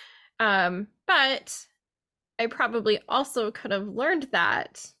conflict. But I probably also could have learned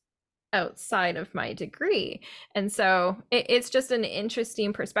that outside of my degree. And so it's just an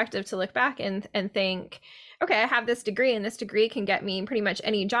interesting perspective to look back and think, okay, I have this degree and this degree can get me pretty much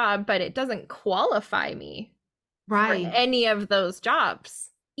any job, but it doesn't qualify me for Right. any of those jobs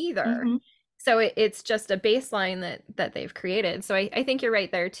either. Mhm. So it's just a baseline that they've created. So I think you're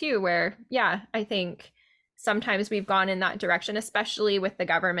right there too, where yeah, I think sometimes we've gone in that direction, especially with the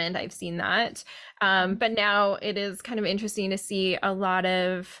government. I've seen that. But now it is kind of interesting to see a lot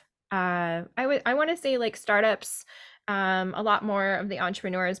of I want to say like startups, a lot more of the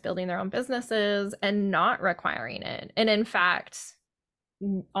entrepreneurs building their own businesses and not requiring it. And in fact,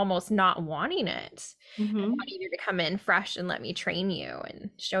 almost not wanting it, and Mhm. wanting you to come in fresh and let me train you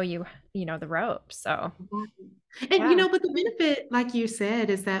and show you, the ropes. So, And yeah. but the benefit, like you said,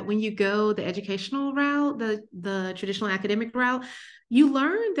 is that when you go the educational route, the traditional academic route, you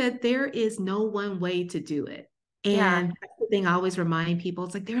learn that there is no one way to do it. Yeah. And that's the thing I always remind people.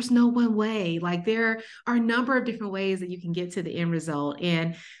 It's like there's no one way. Like there are a number of different ways that you can get to the end result.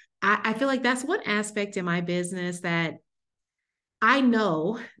 And I feel like that's one aspect in my business that I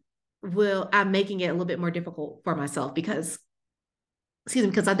know I'm making it a little bit more difficult for myself because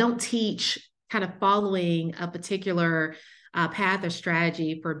because I don't teach kind of following a particular path or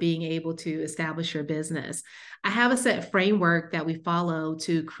strategy for being able to establish your business. I have a set framework that we follow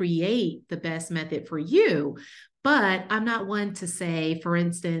to create the best method for you. But I'm not one to say, for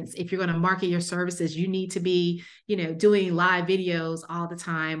instance, if you're going to market your services, you need to be, doing live videos all the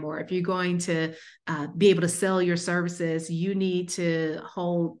time. Or if you're going to be able to sell your services, you need to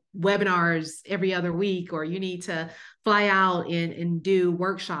hold webinars every other week, or you need to fly out and do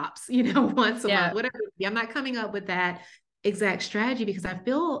workshops, once a month, Yeah. whatever. I'm not coming up with that exact strategy because I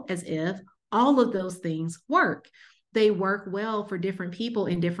feel as if all of those things work. They work well for different people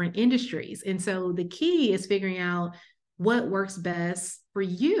in different industries. And so the key is figuring out what works best for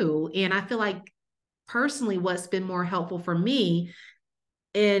you. And I feel like personally, what's been more helpful for me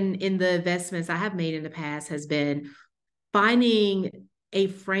in the investments I have made in the past has been finding a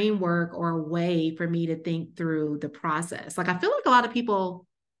framework or a way for me to think through the process. Like I feel like a lot of people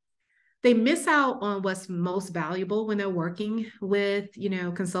they miss out on what's most valuable when they're working with,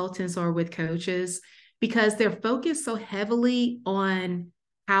 consultants or with coaches because they're focused so heavily on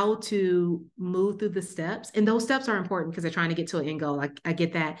how to move through the steps. And those steps are important because they're trying to get to an end goal. I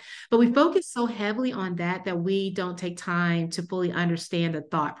get that. But we focus so heavily on that we don't take time to fully understand the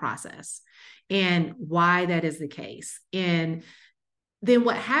thought process and why that is the case. And then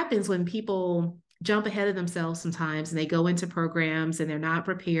what happens when people jump ahead of themselves sometimes and they go into programs and they're not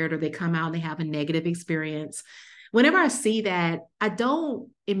prepared or they come out and they have a negative experience. Whenever I see that, I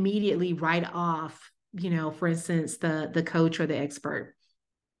don't immediately write off, for instance, the coach or the expert.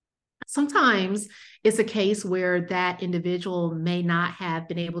 Sometimes it's a case where that individual may not have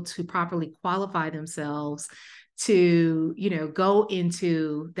been able to properly qualify themselves to, go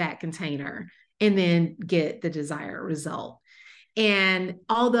into that container and then get the desired result. And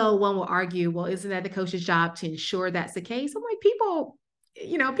although one will argue, well, isn't that the coach's job to ensure that's the case? I'm like,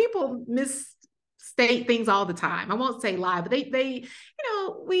 people misstate things all the time. I won't say lie, but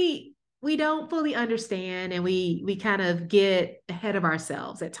we don't fully understand, and we kind of get ahead of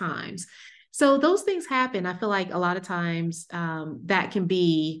ourselves at times. So those things happen. I feel like a lot of times that can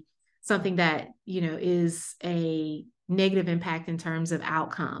be something that, is a negative impact in terms of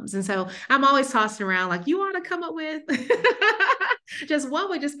outcomes. And so I'm always tossing around like, you want to come up with just one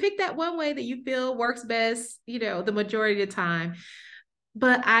way, just pick that one way that you feel works best, the majority of the time.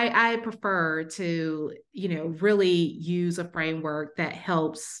 But I prefer to, really use a framework that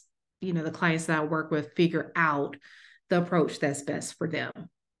helps, the clients that I work with figure out the approach that's best for them.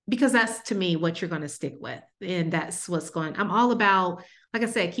 Because that's, to me, what you're going to stick with. And that's I'm all about, like I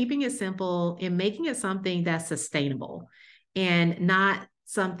said, keeping it simple and making it something that's sustainable and not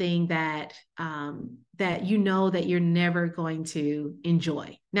something that that that you're never going to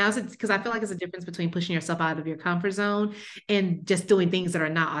enjoy. Now, because I feel like it's a difference between pushing yourself out of your comfort zone and just doing things that are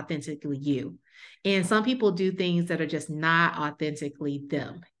not authentically you. And some people do things that are just not authentically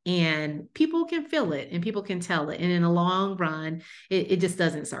them. And people can feel it and people can tell it. And in the long run, it just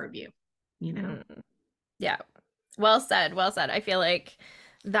doesn't serve you, you know? Yeah. Well said. Well said. I feel like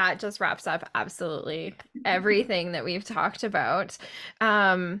that just wraps up absolutely everything that we've talked about.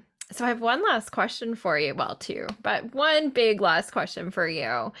 So I have one last question for you. Well, two, but one big last question for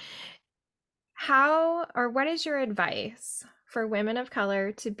you. How or what is your advice for women of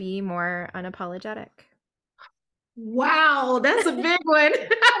color to be more unapologetic? Wow, that's a big one.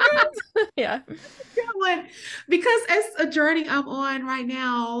 Yeah. One. Because it's a journey I'm on right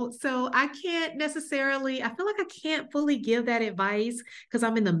now. So I can't necessarily, I feel like I can't fully give that advice because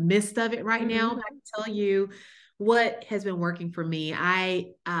I'm in the midst of it right now. But I can tell you what has been working for me.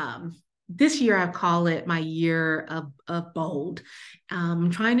 This year I call it my year of bold.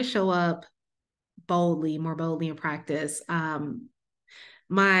 I'm trying to show up more boldly in practice.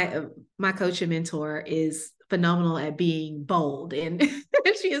 My coach and mentor is phenomenal at being bold, and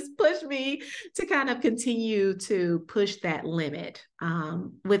she has pushed me to kind of continue to push that limit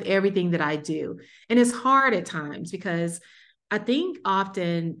with everything that I do. And it's hard at times because I think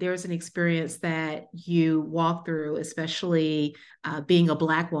often there's an experience that you walk through, especially being a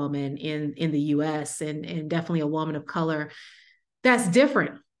Black woman in the US, and definitely a woman of color, that's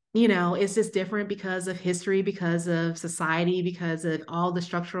different. It's just different because of history, because of society, because of all the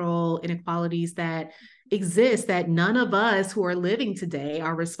structural inequalities that exist that none of us who are living today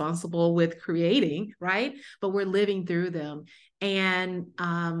are responsible with creating, right? But we're living through them. And,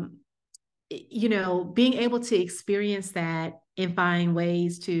 being able to experience that and find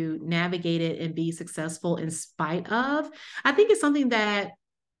ways to navigate it and be successful in spite of, I think it's something that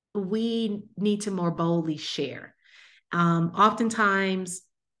we need to more boldly share. Oftentimes,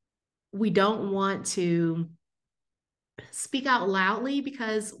 we don't want to speak out loudly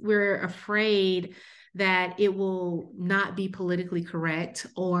because we're afraid that it will not be politically correct,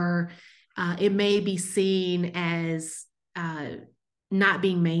 or it may be seen as not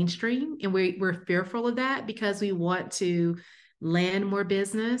being mainstream. And we're fearful of that because we want to land more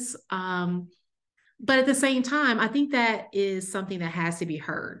business. But at the same time, I think that is something that has to be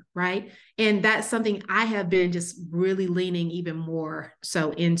heard, right? And that's something I have been just really leaning even more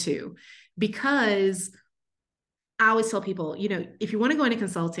so into, because I always tell people, if you want to go into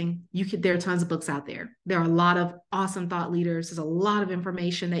consulting, there are tons of books out there. There are a lot of awesome thought leaders. There's a lot of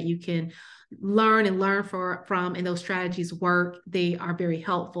information that you can learn from, and those strategies work. They are very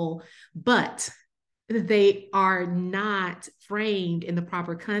helpful, but they are not framed in the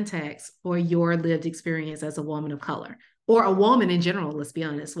proper context for your lived experience as a woman of color, or a woman in general, let's be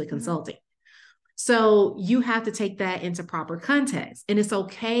honest, with consulting. So you have to take that into proper context, and it's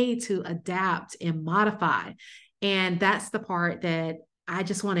okay to adapt and modify. And that's the part that I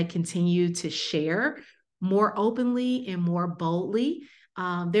just want to continue to share more openly and more boldly.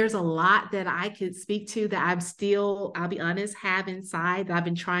 There's a lot that I could speak to that I'll be honest, have inside that I've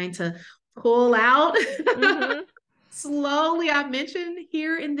been trying to pull out. Slowly. I've mentioned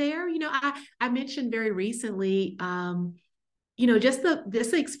here and there. I mentioned very recently, just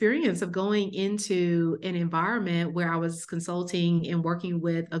the experience of going into an environment where I was consulting and working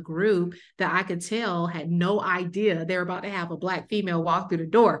with a group that I could tell had no idea they were about to have a Black female walk through the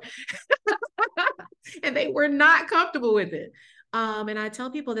door. And they were not comfortable with it. And I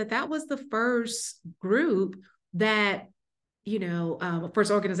tell people that was the first group that,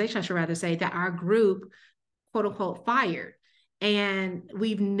 first organization, I should rather say, that our group, quote unquote, fired. And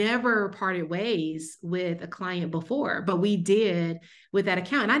we've never parted ways with a client before, but we did with that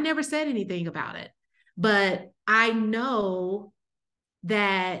account. And I never said anything about it. But I know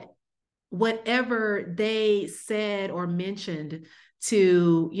that whatever they said or mentioned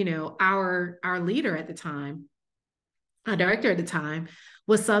to, our leader at the time, our director at the time,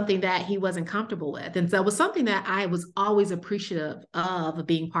 was something that he wasn't comfortable with. And so it was something that I was always appreciative of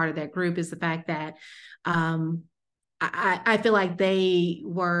being part of that group, is the fact that um, I feel like they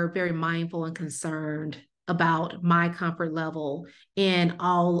were very mindful and concerned about my comfort level in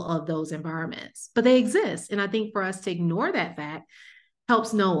all of those environments. But they exist. And I think for us to ignore that fact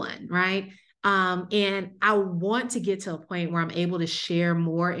helps no one, right? And I want to get to a point where I'm able to share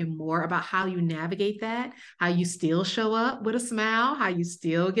more and more about how you navigate that, how you still show up with a smile, how you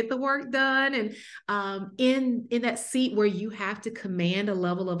still get the work done, and in that seat where you have to command a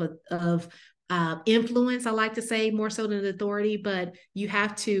level of influence. I like to say more so than authority, but you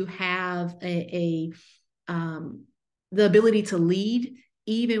have to have the ability to lead,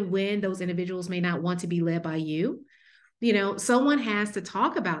 even when those individuals may not want to be led by you. Someone has to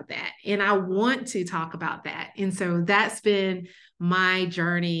talk about that. And I want to talk about that. And so that's been my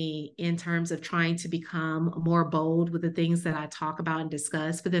journey in terms of trying to become more bold with the things that I talk about and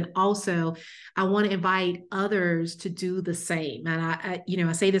discuss. But then also, I want to invite others to do the same. And I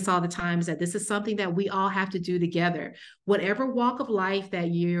say this all the time, is that this is something that we all have to do together. Whatever walk of life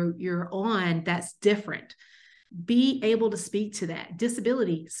that you're on, that's different. Be able to speak to that.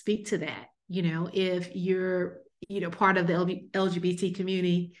 Disability, speak to that. If you're part of the LGBT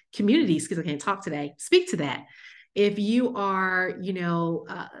communities, because I can't talk today, speak to that. If you are,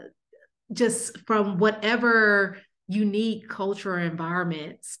 just from whatever unique culture or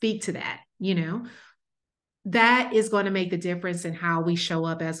environment, speak to that. That is going to make the difference in how we show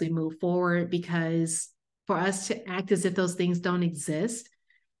up as we move forward, because for us to act as if those things don't exist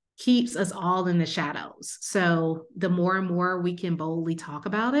keeps us all in the shadows. So the more and more we can boldly talk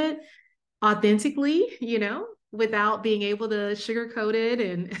about it authentically, without being able to sugarcoat it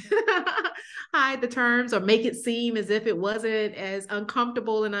and hide the terms or make it seem as if it wasn't as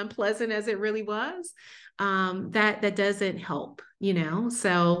uncomfortable and unpleasant as it really was, that doesn't help,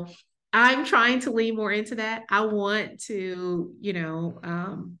 So I'm trying to lean more into that. I want to,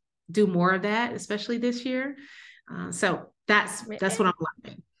 do more of that, especially this year. So that's what I'm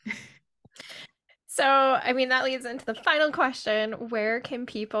learning. So, I mean, that leads into the final question. Where can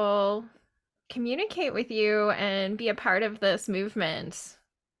people communicate with you and be a part of this movement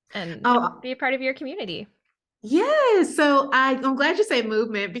and Oh, be a part of your community? yes. So I'm glad you say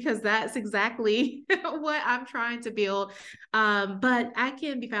movement, because that's exactly what I'm trying to build. But I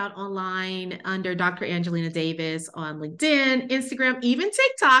can be found online under Dr. Angelina Davis on LinkedIn, Instagram, even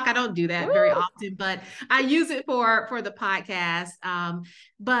TikTok. I don't do that very Woo! often, but I use it for the podcast.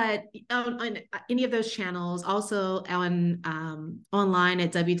 But on any of those channels, also on online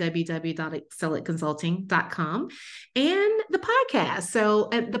at www.excelitconsulting.com, and the podcast. So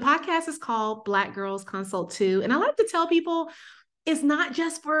the podcast is called Black Girls Consult 2. And I like to tell people, it's not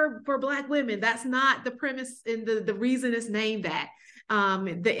just for Black women. That's not the premise and the reason it's named that.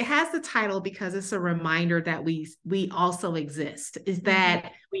 It has the title because it's a reminder that we also exist. Is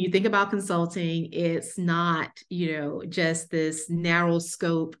that when you think about consulting, it's not, just this narrow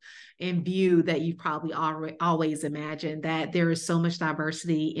scope and view that you've probably always imagined, that there is so much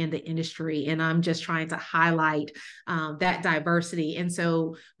diversity in the industry. And I'm just trying to highlight that diversity. And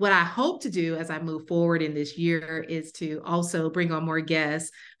so what I hope to do as I move forward in this year is to also bring on more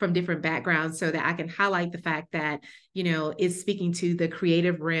guests from different backgrounds, so that I can highlight the fact that, it's speaking to the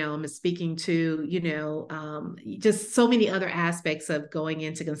creative realm, it's speaking to, just so many other aspects of going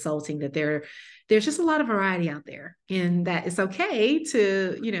into consulting, that there's just a lot of variety out there, and that it's okay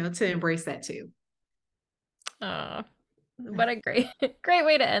to, to embrace that too. Oh, what a great great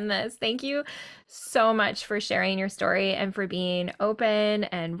way to end this. Thank you so much for sharing your story and for being open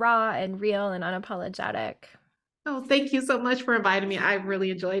and raw and real and unapologetic. Oh, thank you so much for inviting me. I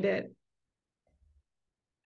really enjoyed it.